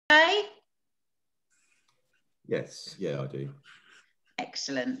Okay. Yes, yeah, I do.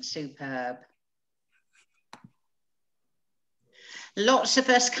 Excellent, superb. Lots of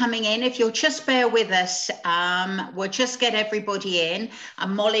us coming in. If you'll just bear with us, we'll just get everybody in,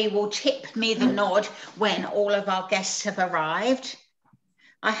 and Molly will tip me the nod when all of our guests have arrived.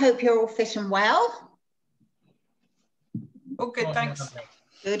 I hope you're all fit and well. Oh, good, thanks.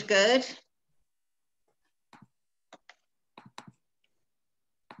 Good, good.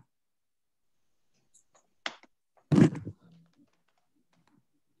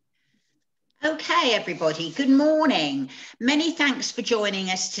 Okay, everybody, good morning. Many thanks for joining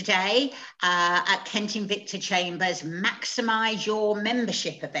us today at Kent Invicta Chambers Maximise Your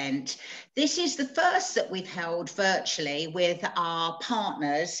Membership event. This is the first that we've held virtually with our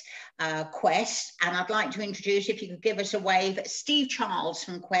partners, Quest, and I'd like to introduce, if you could give us a wave, Steve Charles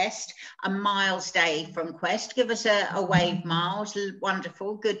from Quest and Miles Day from Quest. Give us a wave, Miles.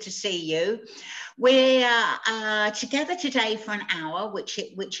 Wonderful, good to see you. We're together today for an hour, which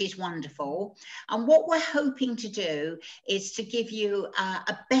is wonderful. And what we're hoping to do is to give you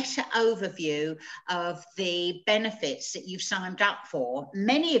a better overview of the benefits that you've signed up for.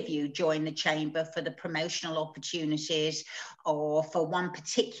 Many of you join the Chamber for the promotional opportunities or for one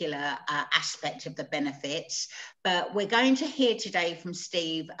particular aspect of the benefits. But we're going to hear today from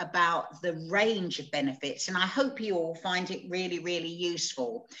Steve about the range of benefits, and I hope you all find it really, really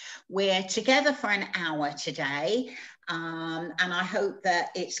useful. We're together for an hour today, and I hope that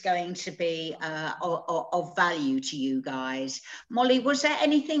it's going to be of value to you guys. Molly, was there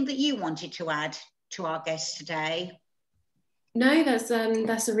anything that you wanted to add to our guests today? No, that's a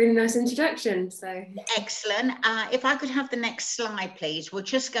really nice introduction. So excellent. If I could have the next slide, please. We'll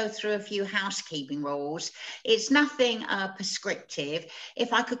just go through a few housekeeping rules. It's nothing prescriptive.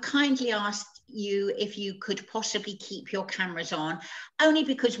 If I could kindly ask you if you could possibly keep your cameras on, only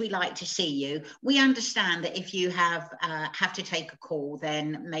because we like to see you. We understand that if you have to take a call,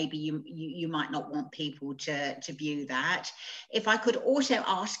 then maybe you might not want people to view that. If I could also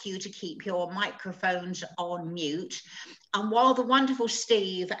ask you to keep your microphones on mute. And while the wonderful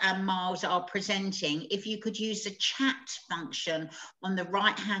Steve and Miles are presenting, if you could use the chat function on the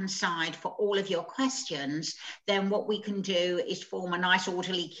right-hand side for all of your questions, then what we can do is form a nice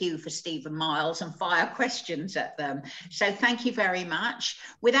orderly queue for Steve and Miles and fire questions at them. So thank you very much.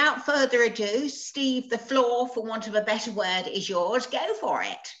 Without further ado, Steve, the floor, for want of a better word, is yours. Go for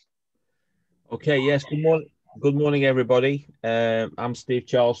it. Okay, yes, good morning, everybody. I'm Steve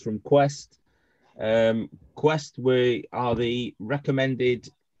Charles from Quest. Quest, we are the recommended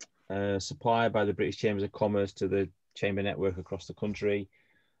supplier by the British Chambers of Commerce to the chamber network across the country,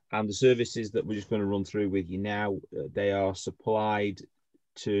 and the services that we're just going to run through with you now, they are supplied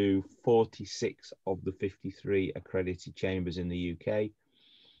to 46 of the 53 accredited chambers in the UK.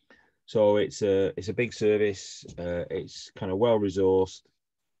 So it's a big service. It's kind of well resourced,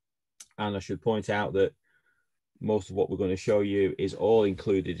 and I should point out that most of what we're going to show you is all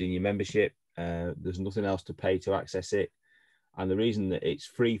included in your membership. There's nothing else to pay to access it, and the reason that it's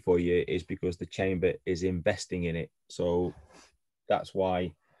free for you is because the chamber is investing in it. So that's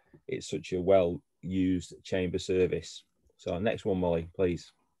why it's such a well used chamber service. So next one, Molly,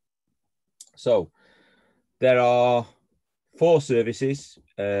 please. So there are 4 services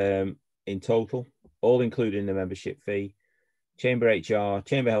in total, all including the membership fee: chamber HR,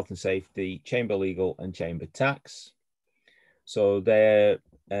 chamber health and safety, chamber legal, and chamber tax. So they're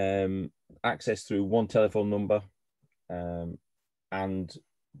accessed through one telephone number, and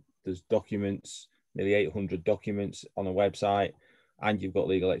there's documents, nearly 800 documents on a website, and you've got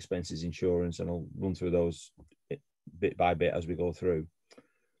legal expenses insurance, and I'll run through those bit by bit as we go through.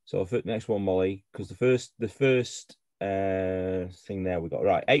 So for next one, Molly, because the first thing there we got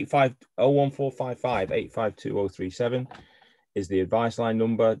right, 01455 852 is the advice line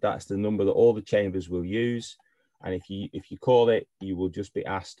number. That's the number that all the chambers will use, and if you call it, you will just be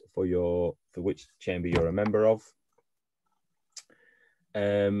asked for which chamber you're a member of.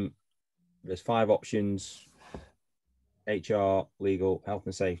 There's 5 options: HR, legal, health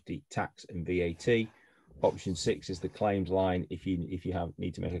and safety, tax, and VAT. Option 6 is the claims line if you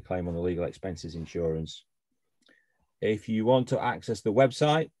need to make a claim on the legal expenses insurance. If you want to access the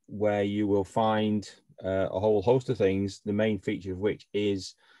website, where you will find a whole host of things, the main feature of which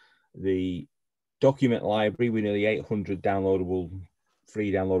is the document library with nearly 800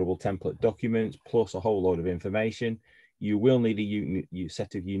 free downloadable template documents, plus a whole load of information. You will need a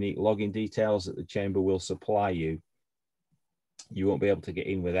set of unique login details that the chamber will supply you. You won't be able to get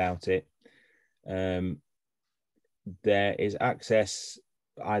in without it. There is access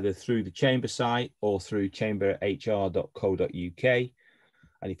either through the chamber site or through chamberhr.co.uk.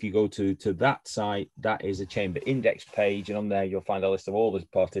 And if you go to that site, that is a chamber index page. And on there, you'll find a list of all the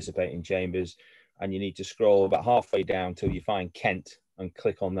participating chambers. And you need to scroll about halfway down till you find Kent and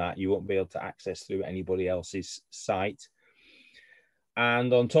click on that. You won't be able to access through anybody else's site.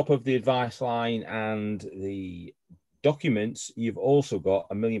 And on top of the advice line and the documents, you've also got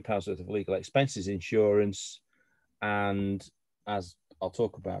 £1 million worth of legal expenses insurance. And as I'll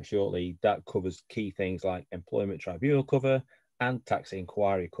talk about shortly, that covers key things like employment tribunal cover and tax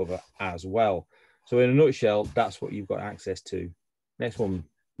inquiry cover as well. So in a nutshell, that's what you've got access to. Next one,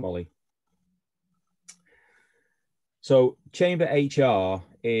 Molly. So Chamber HR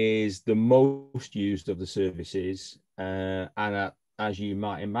is the most used of the services, and as you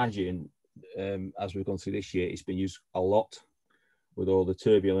might imagine, as we've gone through this year, it's been used a lot with all the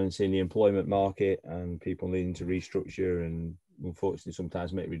turbulence in the employment market and people needing to restructure and unfortunately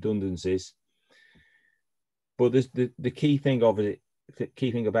sometimes make redundancies. But the key thing of it, the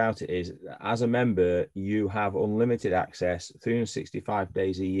key thing about it is, as a member, you have unlimited access 365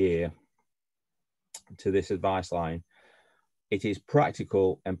 days a year to this advice line. It is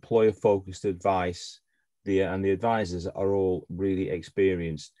practical, employer-focused advice, and the advisors are all really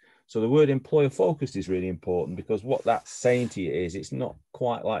experienced. So the word employer-focused is really important, because what that's saying to you is it's not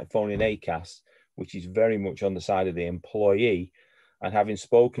quite like phoning ACAS, which is very much on the side of the employee. And having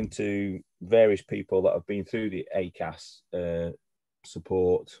spoken to various people that have been through the ACAS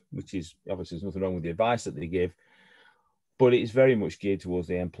support, which is obviously there's nothing wrong with the advice that they give, but it's very much geared towards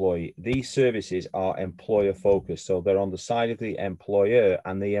the employee. These services are employer focused. So they're on the side of the employer,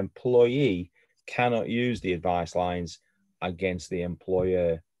 and the employee cannot use the advice lines against the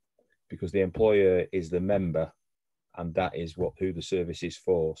employer, because the employer is the member, and that is who the service is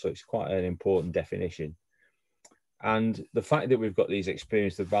for. So it's quite an important definition. And the fact that we've got these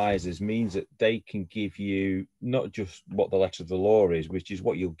experienced advisors means that they can give you not just what the letter of the law is, which is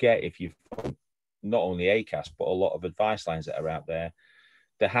what you'll get if you've not only ACAS, but a lot of advice lines that are out there.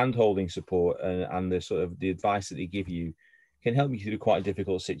 The hand-holding support and the sort of the advice that they give you can help you through quite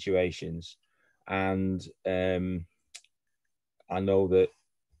difficult situations. And I know that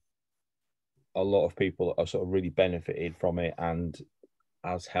a lot of people are sort of really benefited from it, and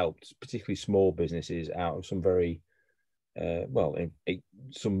has helped particularly small businesses out of some very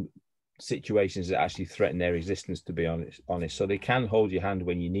some situations that actually threaten their existence, to be honest. So they can hold your hand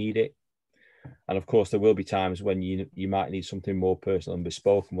when you need it. And of course, there will be times when you might need something more personal and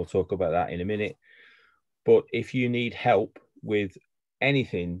bespoke, and we'll talk about that in a minute. But if you need help with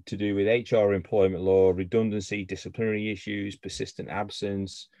anything to do with HR, employment law, redundancy, disciplinary issues, persistent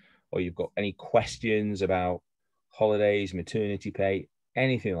absence, or you've got any questions about holidays, maternity pay,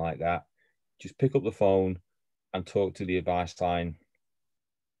 anything like that, just pick up the phone and talk to the advice line,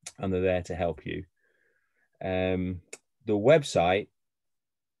 and they're there to help you. The website,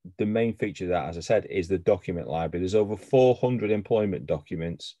 the main feature of that, as I said, is the document library. There's over 400 employment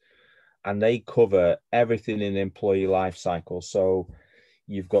documents, and they cover everything in the employee life cycle. So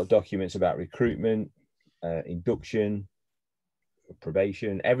you've got documents about recruitment, induction,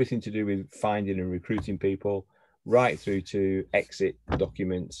 probation, everything to do with finding and recruiting people, right through to exit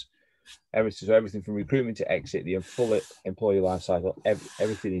documents. Everything from recruitment to exit, the full employee life cycle,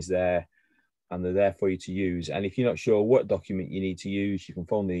 everything is there, and they're there for you to use. And if you're not sure what document you need to use, you can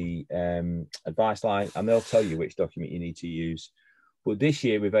phone the advice line, and they'll tell you which document you need to use. But this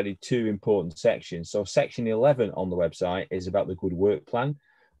year we've added 2 important sections. So section 11 on the website is about the Good Work Plan,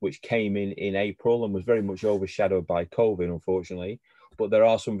 which came in April and was very much overshadowed by COVID, unfortunately. But there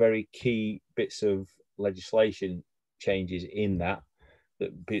are some very key bits of legislation changes in that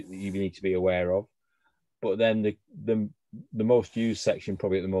you need to be aware of. But then the most used section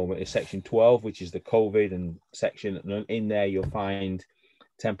probably at the moment is section 12, which is the COVID and section. And in there you'll find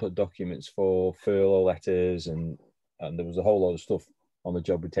template documents for furlough letters, and there was a whole lot of stuff on the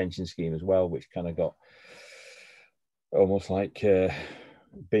job retention scheme as well, which kind of got almost like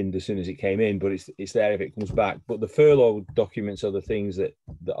binned as soon as it came in, but it's there if it comes back. But the furlough documents are the things that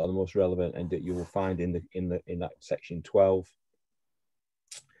are the most relevant and that you will find in that section 12.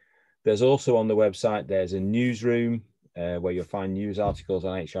 There's also on the website, there's a newsroom where you'll find news articles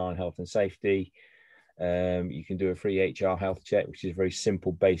on HR and health and safety. You can do a free HR health check, which is a very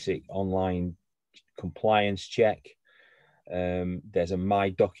simple, basic online compliance check. There's a My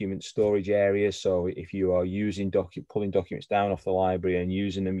Document storage area. So if you are using pulling documents down off the library and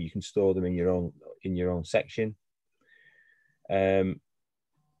using them, you can store them in your own section. So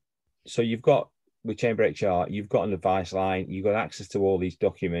you've got, with Chamber HR, you've got an advice line, you've got access to all these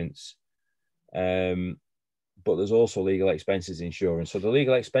documents, but there's also legal expenses insurance. So the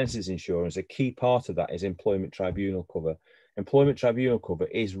legal expenses insurance, a key part of that is employment tribunal cover. employment tribunal cover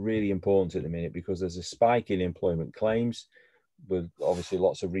is really important at the minute because there's a spike in employment claims with obviously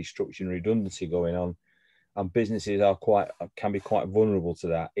lots of restructuring and redundancy going on, and businesses can be quite vulnerable to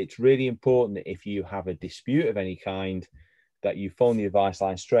that. It's really important that if you have a dispute of any kind, that you phone the advice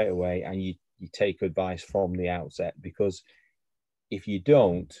line straight away and you take advice from the outset, because if you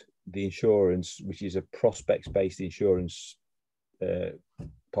don't, the insurance, which is a prospects-based insurance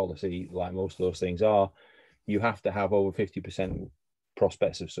policy, like most of those things are, you have to have over 50%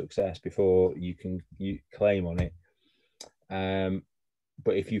 prospects of success before you claim on it.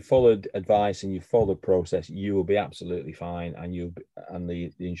 But if you followed advice and you followed the process, you will be absolutely fine, and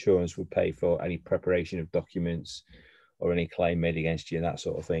the insurance will pay for any preparation of documents or any claim made against you and that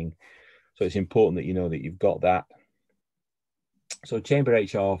sort of thing. So it's important that you know that you've got that. So Chamber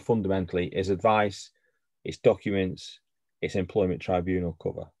HR fundamentally is advice, it's documents, it's employment tribunal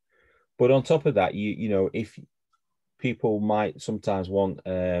cover. But on top of that, you know, if people might sometimes want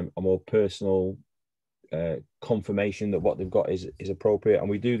a more personal confirmation that what they've got is appropriate, and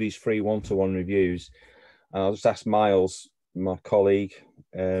we do these free one-to-one reviews. And I'll just ask Miles, my colleague,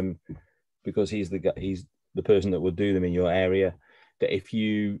 because he's the person that will do them in your area, that if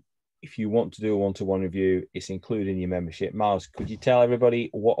you want to do a one-to-one review, it's included in your membership. Miles, could you tell everybody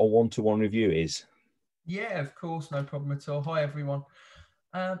what a one-to-one review is? Yeah, of course, no problem at all. Hi, everyone.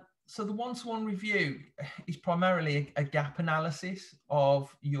 So the one-to-one review is primarily a gap analysis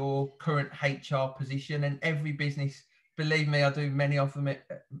of your current HR position, and every business, believe me, I do many of them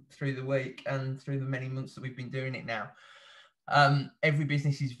through the week and through the many months that we've been doing it now. Every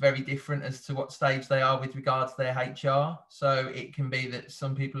business is very different as to what stage they are with regards to their HR. So it can be that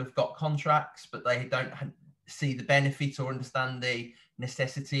some people have got contracts, but they don't see the benefit or understand the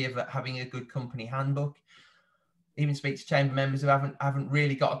necessity of having a good company handbook. Even speak to chamber members who haven't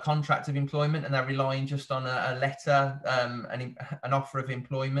really got a contract of employment and they're relying just on a letter, an offer of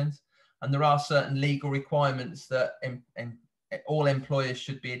employment. And there are certain legal requirements that all employers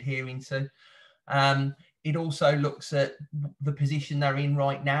should be adhering to. It also looks at the position they're in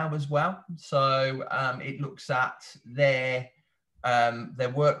right now as well. So it looks at their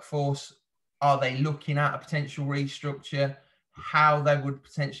workforce. Are they looking at a potential restructure? How they would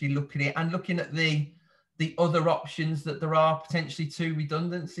potentially look at it, and looking at the other options that there are potentially to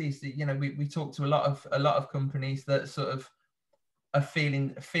redundancies. That, you know, we talk to a lot of companies that sort of are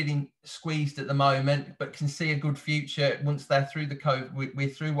feeling squeezed at the moment, but can see a good future once they're through the COVID. We're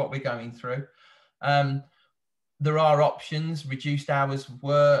through what we're going through. There are options: reduced hours of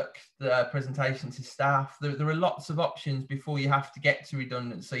work, the presentation to staff. There are lots of options before you have to get to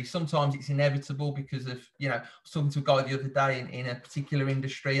redundancy. Sometimes it's inevitable because of, you know, I was talking to a guy the other day in a particular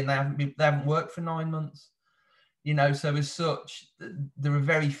industry, and they haven't worked for 9 months. You know, so as such, there are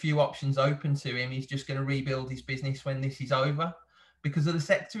very few options open to him. He's just going to rebuild his business when this is over because of the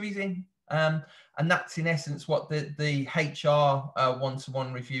sector he's in. And that's in essence what the HR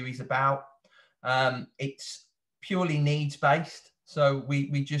one-to-one review is about. It's purely needs-based. So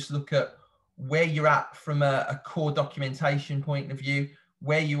we just look at where you're at from a core documentation point of view,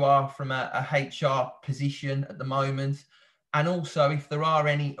 where you are from a HR position at the moment, and also if there are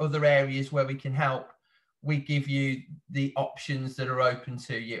any other areas where we can help, we give you the options that are open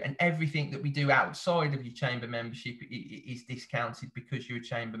to you. And everything that we do outside of your chamber membership is discounted because you're a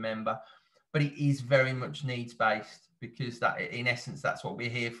chamber member. But it is very much needs-based, because that, in essence, that's what we're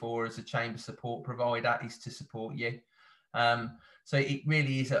here for as a chamber support provider, is to support you. So it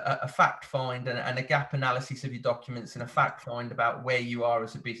really is a fact find and a gap analysis of your documents, and a fact find about where you are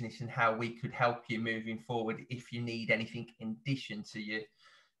as a business and how we could help you moving forward if you need anything in addition to your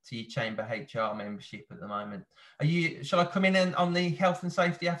chamber HR membership at the moment. Shall I come in on the health and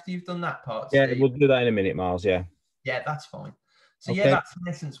safety after you've done that part, Yeah, Steve? we'll do that in a minute, Miles. Yeah, that's fine. So okay. Yeah, that's in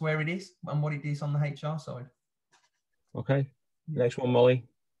essence where it is and what it is on the HR side. Okay, next one, Molly.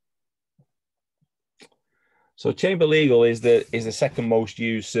 So Chamber Legal is the second most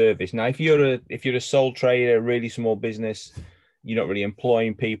used service. Now, if you're a sole trader, a really small business, you're not really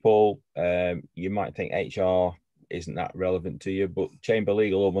employing people, you might think HR isn't that relevant to you, but Chamber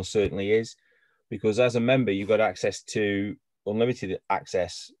Legal almost certainly is, because as a member, you've got access to unlimited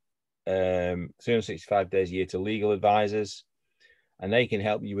access, 365 days a year to legal advisors, and they can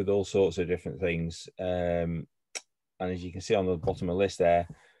help you with all sorts of different things. And as you can see on the bottom of the list there,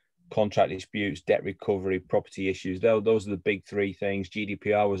 contract disputes, debt recovery, property issues, those are the big three things.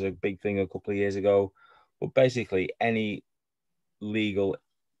 GDPR was a big thing a couple of years ago, but basically any legal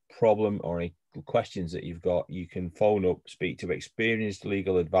problem or any questions that you've got, you can phone up, speak to experienced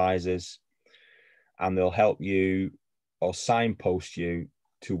legal advisors, and they'll help you or signpost you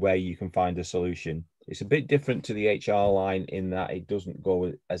to where you can find a solution. It's a bit different to the HR line in that it doesn't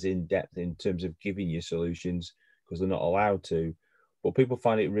go as in depth in terms of giving you solutions because they're not allowed to. But people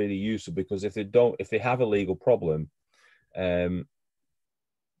find it really useful because if they have a legal problem, they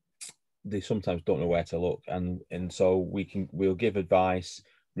sometimes don't know where to look, and so we'll give advice,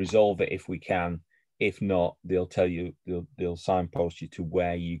 resolve it if we can. If not, they'll tell you, they'll signpost you to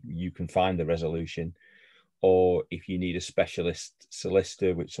where you can find the resolution. Or if you need a specialist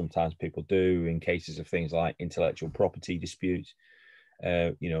solicitor, which sometimes people do in cases of things like intellectual property disputes,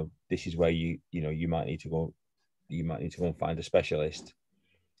 this is where you might need to go and find a specialist.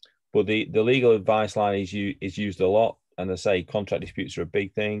 But the legal advice line is used a lot, and I say contract disputes are a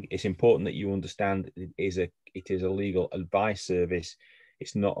big thing. It's important that you understand it is a legal advice service.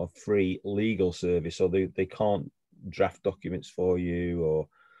 It's not a free legal service, so they can't draft documents for you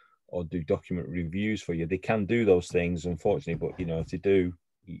or do document reviews for you. They can do those things, unfortunately, but if they do,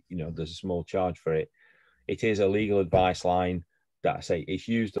 there's a small charge for it. It is a legal advice line that I say it's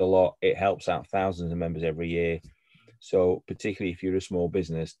used a lot. It helps out thousands of members every year. So particularly if you're a small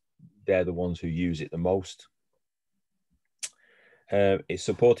business, they're the ones who use it the most. It's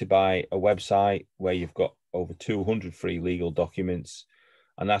supported by a website where you've got over 200 free legal documents,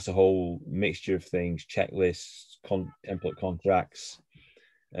 and that's a whole mixture of things: checklists, template contracts.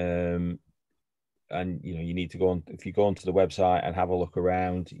 And you need to go on. If you go onto the website and have a look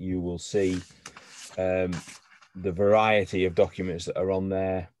around, you will see the variety of documents that are on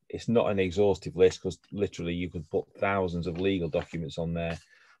there. It's not an exhaustive list because literally you could put thousands of legal documents on there,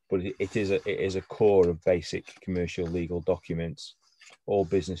 but it is a core of basic commercial legal documents, all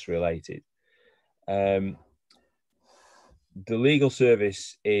business related. The legal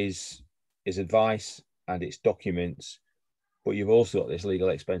service is advice and it's documents. But you've also got this legal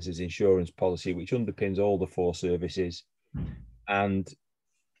expenses insurance policy, which underpins all the 4 services. And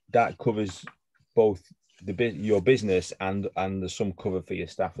that covers both your business and there's some cover for your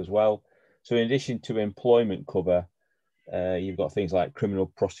staff as well. So in addition to employment cover, you've got things like criminal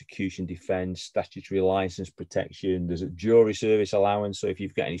prosecution defence, statutory licence protection. There's a jury service allowance. So if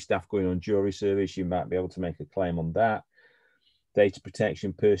you've got any staff going on jury service, you might be able to make a claim on that. Data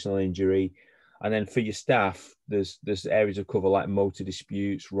protection, personal injury. And then for your staff, there's areas of cover like motor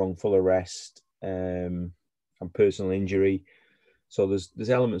disputes, wrongful arrest, and personal injury. So there's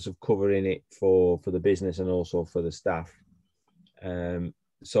elements of cover in it for the business and also for the staff.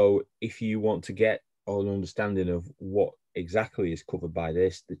 So if you want to get an understanding of what exactly is covered by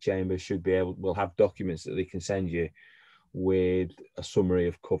this, the Chamber will have documents that they can send you with a summary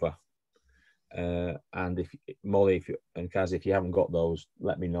of cover. And if Molly and Kaz, if you haven't got those,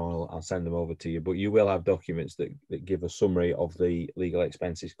 let me know. I'll send them over to you. But you will have documents that give a summary of the legal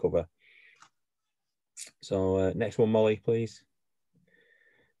expenses cover. So next one, Molly, please.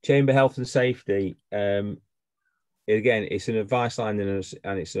 Chamber Health and Safety. Again, it's an advice line and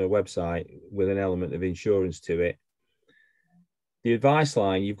it's a website with an element of insurance to it. The advice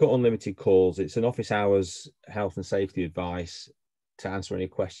line, you've got unlimited calls. It's an office hours health and safety advice to answer any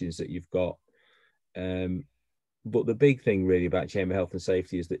questions that you've got. But the big thing really about Chamber Health and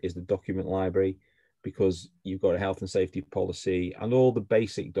Safety is the document library, because you've got a health and safety policy and all the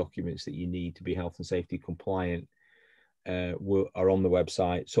basic documents that you need to be health and safety compliant are on the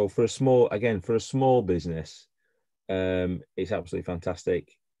website. So for a small business, it's absolutely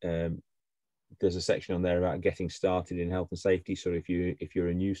fantastic. There's a section on there about getting started in health and safety. So if you're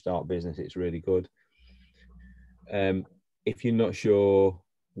a new start business, it's really good. If you're not sure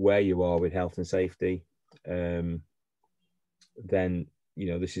where you are with health and safety, then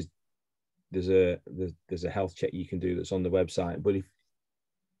there's a health check you can do that's on the website. But if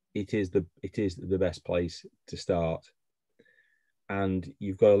it is the best place to start. And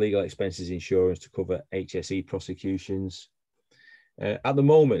you've got a legal expenses insurance to cover HSE prosecutions. At the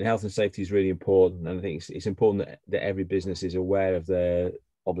moment, health and safety is really important, and I think it's important that every business is aware of their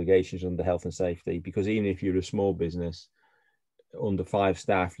obligations under health and safety, because even if you're a small business under 5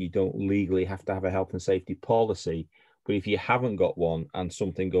 staff, you don't legally have to have a health and safety policy. But if you haven't got one and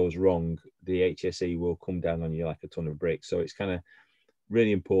something goes wrong, the HSE will come down on you like a ton of bricks. So it's kind of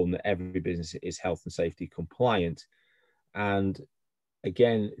really important that every business is health and safety compliant. And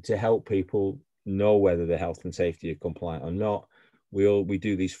again, to help people know whether they're health and safety are compliant or not, we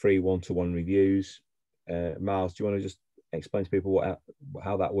do these free one-to-one reviews. Miles, do you want to just explain to people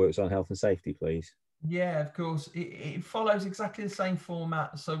how that works on health and safety, please? Yeah, of course. It follows exactly the same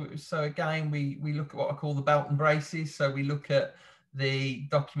format. So again, we look at what I call the belt and braces. So we look at the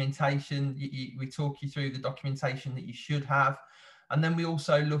documentation. We talk you through the documentation that you should have. And then we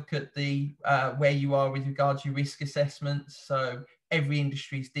also look at the where you are with regard to your risk assessments. So every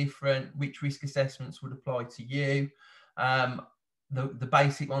industry is different, which risk assessments would apply to you. The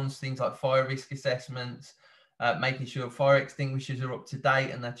basic ones, things like fire risk assessments, making sure fire extinguishers are up to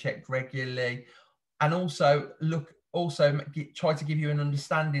date and they're checked regularly, and also try to give you an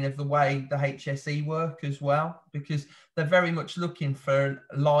understanding of the way the HSE work as well, because they're very much looking for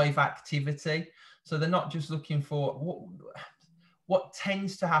live activity. So they're not just looking for what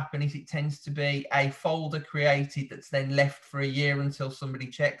tends to happen is it tends to be a folder created that's then left for a year until somebody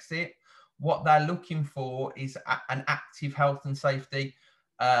checks it. What they're looking for is an active health and safety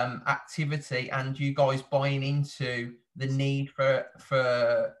activity, and you guys buying into the need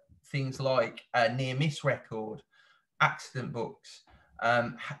for things like a near miss record, accident books,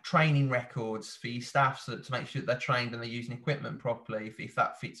 training records for your staff, so to make sure that they're trained and they're using equipment properly, if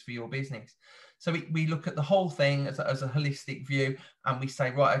that fits for your business. So we look at the whole thing as a holistic view, and we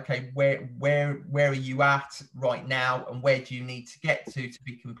say, right, okay, where are you at right now, and where do you need to get to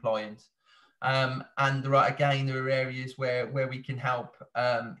be compliant? And right, again, there are areas where we can help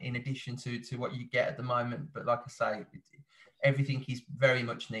in addition to what you get at the moment. But like I say, everything is very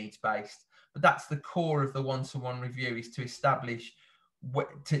much needs based. But that's the core of the one-to-one review, is to establish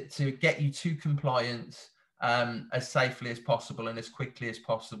to get you to compliance as safely as possible and as quickly as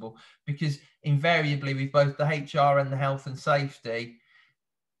possible. Because invariably, with both the HR and the health and safety,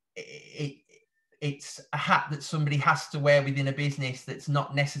 it's a hat that somebody has to wear within a business that's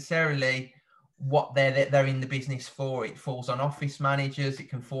not necessarily what they're in the business for. It falls on office managers, it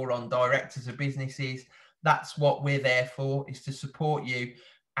can fall on directors of businesses. That's what we're there for, is to support you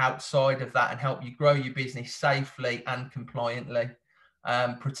outside of that and help you grow your business safely and compliantly,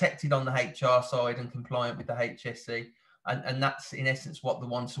 protected on the HR side and compliant with the HSE. And that's in essence what the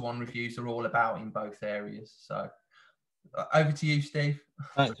one-to-one reviews are all about in both areas. So over to you, Steve.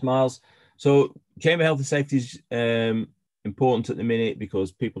 Thanks, Miles. So Chamber Health and Safety is important at the minute,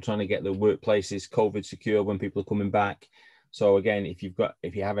 because people trying to get their workplaces COVID secure when people are coming back. So again, if you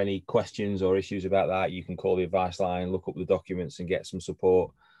have any questions or issues about that, you can call the advice line, look up the documents and get some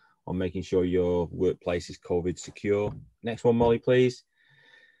support on making sure your workplace is COVID secure. Next one, Molly, please.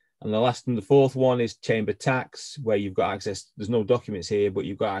 And the last and the fourth one is Chamber Tax, where you've got access. There's no documents here, but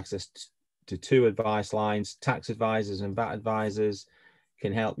you've got access to two advice lines. Tax advisors and VAT advisors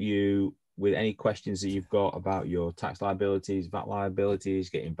can help you with any questions that you've got about your tax liabilities, VAT liabilities,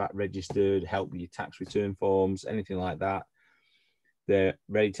 getting VAT registered, help with your tax return forms, anything like that. They're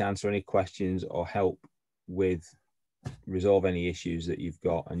ready to answer any questions or help with resolve any issues that you've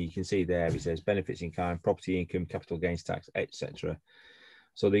got. And you can see there, it says benefits in kind, property income, capital gains tax, etc.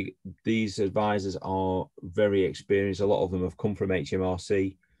 So these advisors are very experienced. A lot of them have come from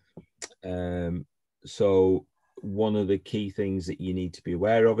HMRC. So one of the key things that you need to be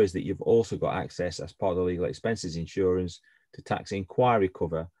aware of is that you've also got access, as part of the legal expenses insurance, to tax inquiry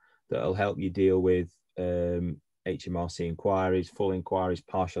cover that will help you deal with HMRC inquiries, full inquiries,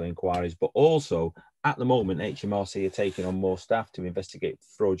 partial inquiries. But also at the moment, HMRC are taking on more staff to investigate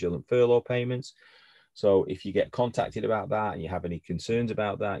fraudulent furlough payments. So if you get contacted about that and you have any concerns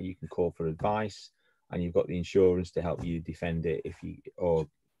about that, you can call for advice, and you've got the insurance to help you defend it or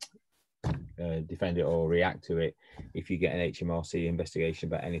react to it if you get an HMRC investigation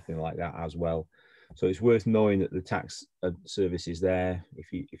about anything like that as well. So it's worth knowing that the tax service is there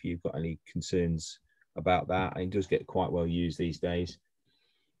if you've got any concerns about that, and it does get quite well used these days.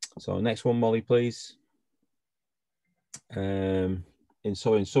 So next one, Molly, please. In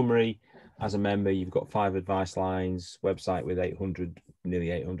summary, as a member, you've got 5 advice lines, website with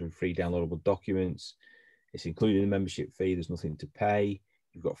nearly 800 free downloadable documents. It's including the membership fee. There's nothing to pay.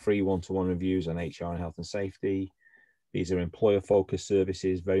 You've got free one-to-one reviews on HR and health and safety. These are employer-focused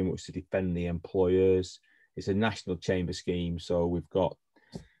services, very much to defend the employers. It's a national chamber scheme, so we've got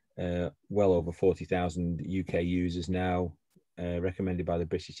well over 40,000 UK users now, recommended by the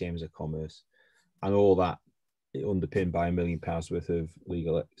British Chambers of Commerce, and all that underpinned by £1 million worth of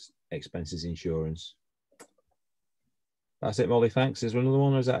legal expenses insurance. That's it, Molly. Thanks. Is there another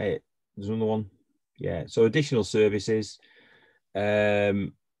one, or is that it? There's another one. Yeah. So additional services.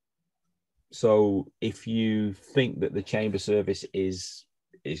 So if you think that the chamber service is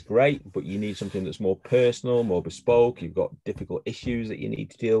great, but you need something that's more personal, more bespoke, you've got difficult issues that you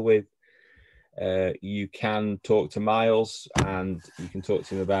need to deal with, you can talk to Miles, and you can talk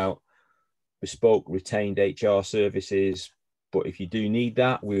to him about bespoke retained HR services. But if you do need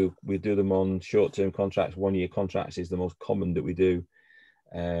that, we'll do them on short-term contracts. 1-year contracts is the most common that we do.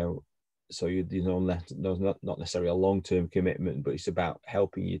 So not necessarily a long-term commitment, but it's about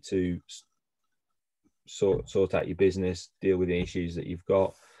helping you to sort out your business, deal with the issues that you've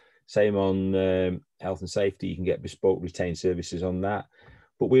got. Same on health and safety. You can get bespoke retained services on that.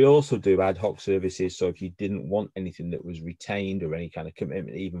 But we also do ad hoc services. So if you didn't want anything that was retained or any kind of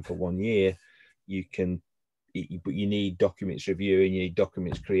commitment, even for 1 year, you can, but you need documents reviewing, you need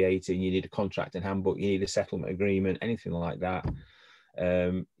documents creating, you need a contract and handbook, you need a settlement agreement, anything like that.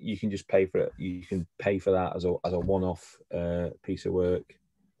 You can just pay for it. You can pay for that as a one-off piece of work.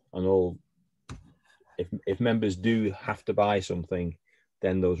 And all, if members do have to buy something,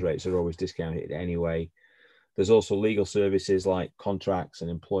 then those rates are always discounted anyway. There's also legal services like contracts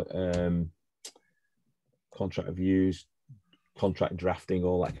and contract reviews, contract drafting,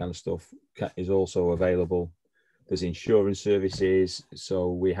 all that kind of stuff is also available. There's insurance services.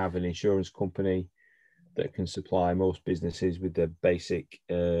 So we have an insurance company that can supply most businesses with the basic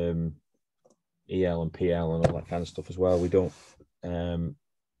EL and PL and all that kind of stuff as well. We don't,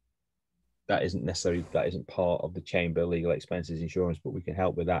 that isn't part of the chamber legal expenses insurance, but we can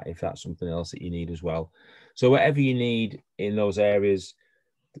help with that if that's something else that you need as well. So whatever you need in those areas,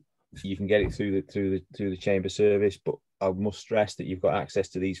 you can get it through the chamber service. But I must stress that you've got access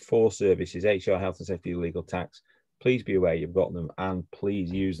to these 4 services: HR, health and safety, legal, tax. Please be aware you've got them, and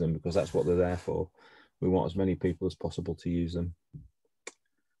please use them, because that's what they're there for. We want as many people as possible to use them.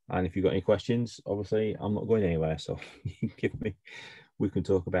 And if you've got any questions, obviously I'm not going anywhere, so you can give me. We can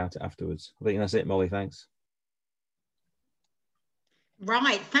talk about it afterwards. I think that's it, Molly. Thanks.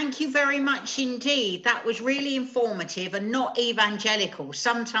 Right, thank you very much indeed. That was really informative and not evangelical.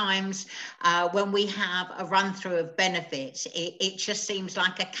 Sometimes when we have a run through of benefits, it just seems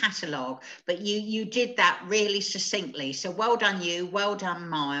like a catalogue, but you did that really succinctly. So well done you, well done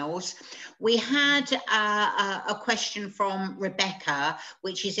Miles. We had a question from Rebecca,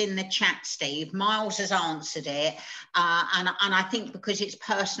 which is in the chat, Steve. Miles has answered it. And I think because it's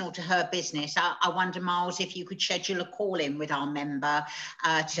personal to her business, I wonder, Miles, if you could schedule a call in with our member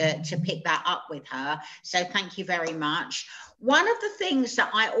to pick that up with her. So thank you very much. One of the things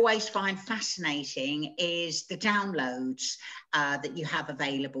that I always find fascinating is the downloads that you have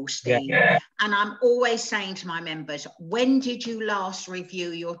available, Steve. Yeah. And I'm always saying to my members, when did you last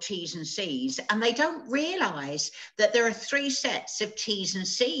review your T's and C's? And they don't realise that there are 3 sets of T's and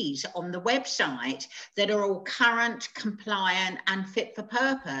C's on the website that are all current, compliant and fit for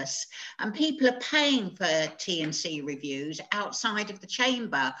purpose. And people are paying for T and C reviews outside of the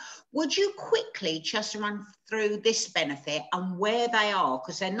chamber. Would you quickly just run through this benefit and where they are?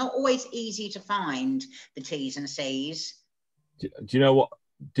 Because they're not always easy to find, the T's and C's. Do you know what,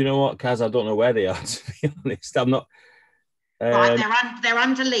 Kaz? I don't know where they are, to be honest. I'm not. Right, they're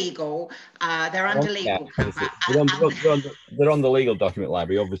under legal. They're under legal cover. They're on the legal document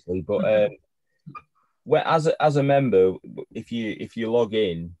library, obviously. But as a member, if you log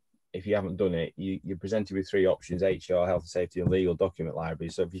in, if you haven't done it, you're presented with 3 options: HR, health and safety, and legal document library.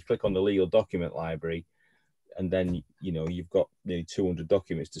 So if you click on the legal document library, and then you've got nearly 200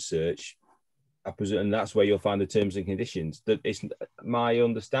 documents to search, I presume, and that's where you'll find the terms and conditions. That it's my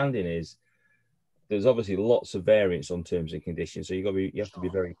understanding is there's obviously lots of variants on terms and conditions, so you have to be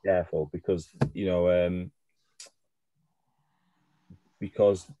very careful because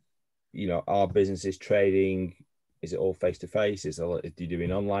our business is trading. Is it all face to face? Are you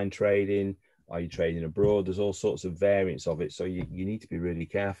doing online trading? Are you trading abroad? There's all sorts of variants of it, so you need to be really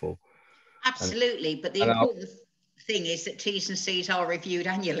careful. Absolutely, but the important thing is that T's and C's are reviewed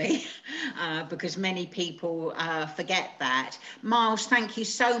annually because many people forget that. Miles, thank you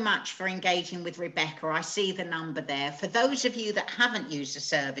so much for engaging with Rebecca. I see the number there. For those of you that haven't used the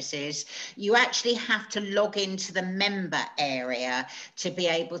services, you actually have to log into the member area to be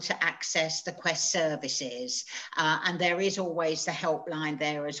able to access the Quest services. And there is always the helpline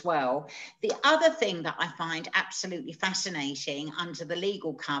there as well. The other thing that I find absolutely fascinating under the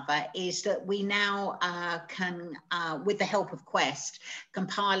legal cover is that we now can with the help of Quest,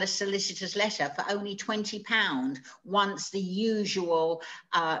 compile a solicitor's letter for only £20 once the usual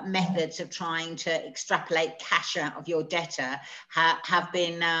methods of trying to extrapolate cash out of your debtor have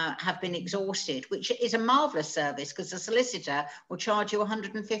been exhausted, which is a marvellous service because the solicitor will charge you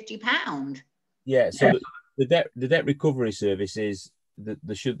 £150. Yeah, so the debt recovery service is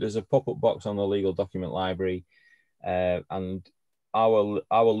there's a pop-up box on the legal document library, and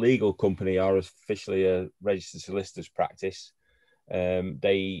our legal company are officially a registered solicitors practice.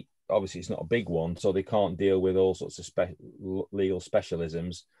 They obviously, it's not a big one, so they can't deal with all sorts of legal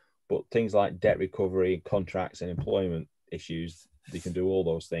specialisms, but things like debt recovery, contracts and employment issues, they can do all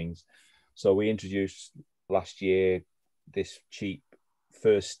those things. So we introduced last year this cheap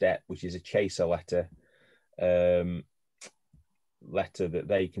first step, which is a chaser letter that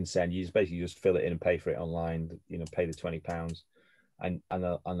they can send. You basically just fill it in and pay for it online, pay the £20. and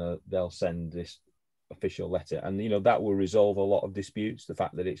they'll send this official letter, and you know that will resolve a lot of disputes, the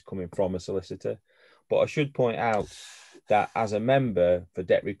fact that it's coming from a solicitor. But I should point out that as a member for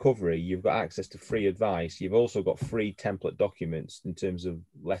debt recovery, you've got access to free advice. You've also got free template documents in terms of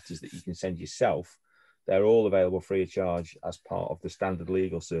letters that you can send yourself. They're all available free of charge as part of the standard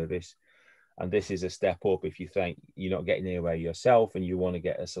legal service. And this is a step up if you think you're not getting anywhere yourself and you want to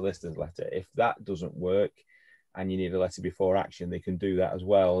get a solicitor's letter. If that doesn't work and you need a letter before action, they can do that as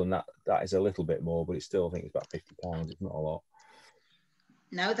well. And that is a little bit more, but it's still, I think it's about £50. It's not a lot.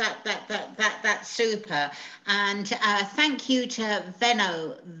 No, that's super. And thank you to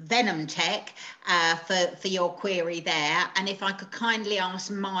Venom Tech for your query there. And if I could kindly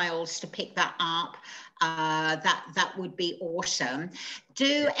ask Miles to pick that up, that would be awesome.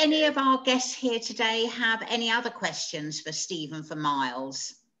 Do any of our guests here today have any other questions for Stephen, for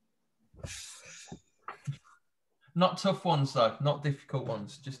Miles? Not tough ones though, not difficult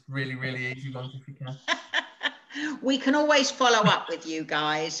ones, just really, really easy ones if you can. We can always follow up with you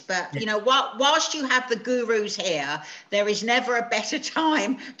guys, but you know what, whilst you have the gurus here, there is never a better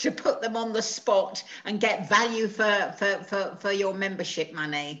time to put them on the spot and get value for your membership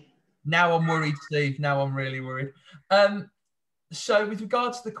money. Now I'm worried, Steve. Now I'm really worried. So with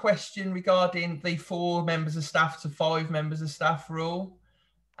regards to the question regarding the 4 members of staff to 5 members of staff rule,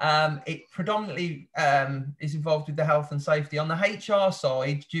 it predominantly is involved with the health and safety. On the HR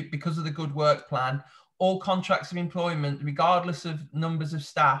side, because of the good work plan, all contracts of employment, regardless of numbers of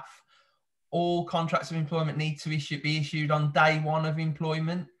staff, all contracts of employment need to be issued on day 1 of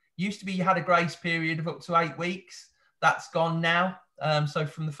employment. Used to be you had a grace period of up to 8 weeks. That's gone now. So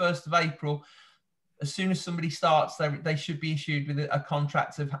from the 1st of April, as soon as somebody starts, they should be issued with a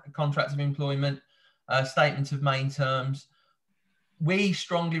contract of employment, statement of main terms. We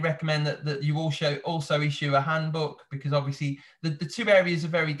strongly recommend that you also issue a handbook, because obviously the 2 areas are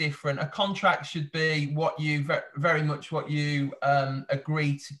very different. A contract should be what you very much what you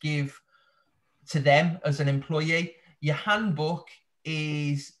agree to give to them as an employee. Your handbook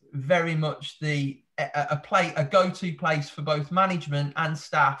is very much a go-to place for both management and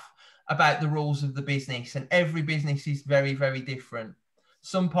staff about the rules of the business, and every business is very, very different.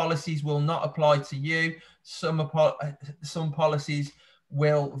 Some policies will not apply to you. Some policies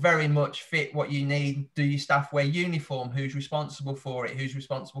will very much fit what you need. Do your staff wear uniform? Who's responsible for it? Who's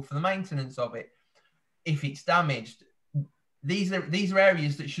responsible for the maintenance of it? If it's damaged, these are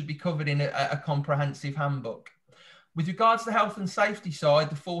areas that should be covered in a comprehensive handbook. With regards to the health and safety side,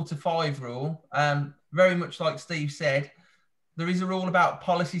 the 4 to 5 rule, very much like Steve said, there is a rule about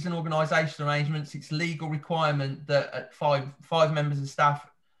policies and organisation arrangements. It's legal requirement that at five members of staff,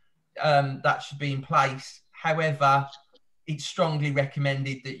 that should be in place. However, it's strongly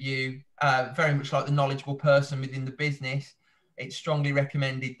recommended that you, very much like the knowledgeable person within the business, it's strongly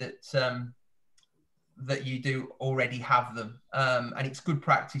recommended that that you do already have them. And it's good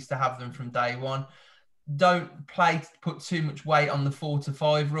practice to have them from day 1. Don't put too much weight on the 4 to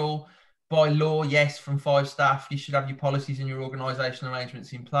 5 rule. By law, yes, from 5 staff, you should have your policies and your organisation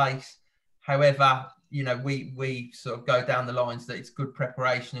arrangements in place. However, you know, we sort of go down the lines that it's good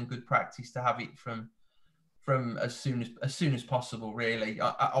preparation and good practice to have it from as soon as possible, really.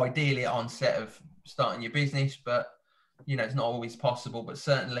 Ideally at onset of starting your business, but you know, it's not always possible. But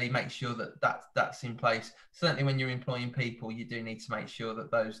certainly make sure that's in place. Certainly when you're employing people, you do need to make sure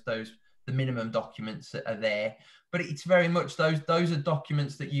that the minimum documents are there. But it's very much those are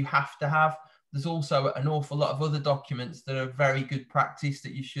documents that you have to have. There's also an awful lot of other documents that are very good practice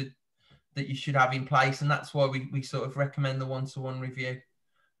that you should have in place, and that's why we sort of recommend the one-to-one review,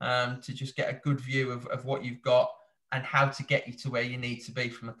 to just get a good view of what you've got and how to get you to where you need to be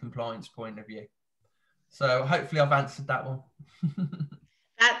from a compliance point of view. So hopefully I've answered that one.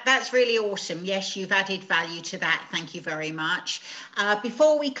 That's really awesome. Yes, you've added value to that. Thank you very much.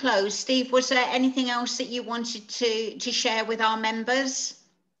 Before we close, Steve, was there anything else that you wanted to share with our members?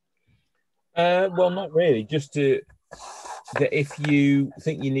 Well, not really. Just that if you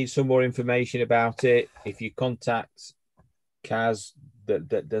think you need some more information about it, if you contact Kaz,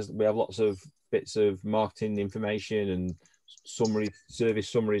 we have lots of bits of marketing information and service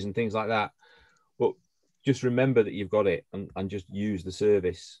summaries and things like that. But just remember that you've got it and just use the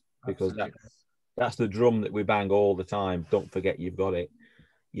service, because that's the drum that we bang all the time. Don't forget you've got it.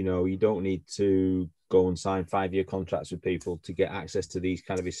 You know, you don't need to go and sign 5-year contracts with people to get access to these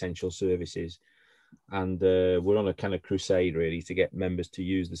kind of essential services. And we're on a kind of crusade really to get members to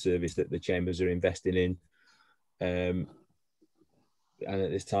use the service that the chambers are investing in. And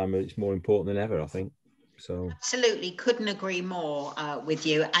at this time, it's more important than ever, I think. So absolutely, couldn't agree more with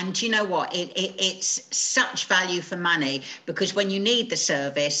you. And do you know what? It's such value for money, because when you need the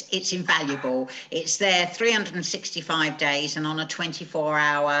service, it's invaluable. It's there 365 days and on a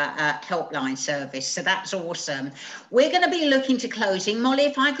 24-hour helpline service. So that's awesome. We're going to be looking to closing. Molly,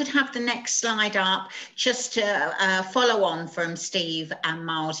 if I could have the next slide up, just to follow on from Steve and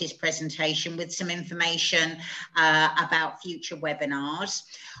Miles's presentation with some information about future webinars.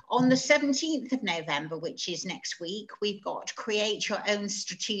 On the 17th of November, which is next week, we've got Create Your Own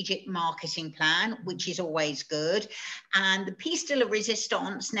Strategic Marketing Plan, which is always good. And the piece de la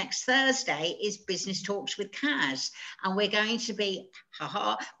resistance next Thursday is Business Talks with Kaz. And we're going to be,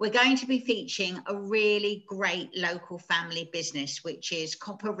 featuring a really great local family business, which is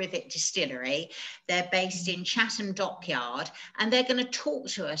Copper Rivet Distillery. They're based in Chatham Dockyard, and they're going to talk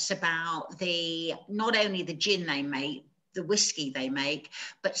to us about not only the gin they make, the whiskey they make,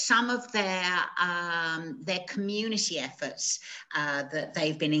 but some of their community efforts that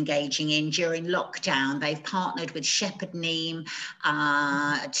they've been engaging in during lockdown. They've partnered with Shepherd Neame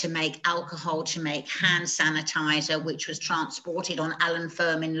to make alcohol, to make hand sanitizer, which was transported on Alan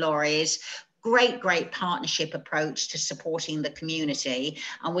Firmin lorries. Great partnership approach to supporting the community.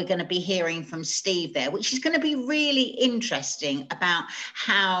 And we're going to be hearing from Steve there, which is going to be really interesting about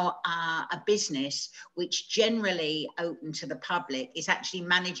how a business which generally open to the public is actually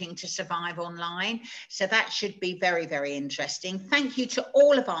managing to survive online. So that should be very, very interesting. Thank you to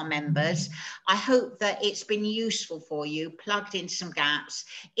all of our members. I hope that it's been useful for you, plugged in some gaps.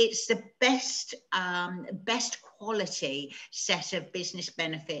 It's the best quality set of business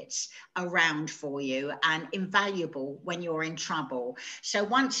benefits around for you, and invaluable when you're in trouble. So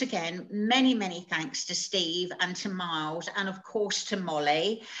once again, many thanks to Steve and to Miles, and of course to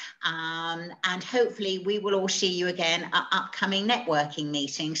Molly, and hopefully we will all see you again at upcoming networking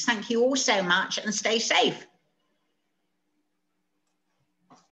meetings. Thank you all so much, and stay safe.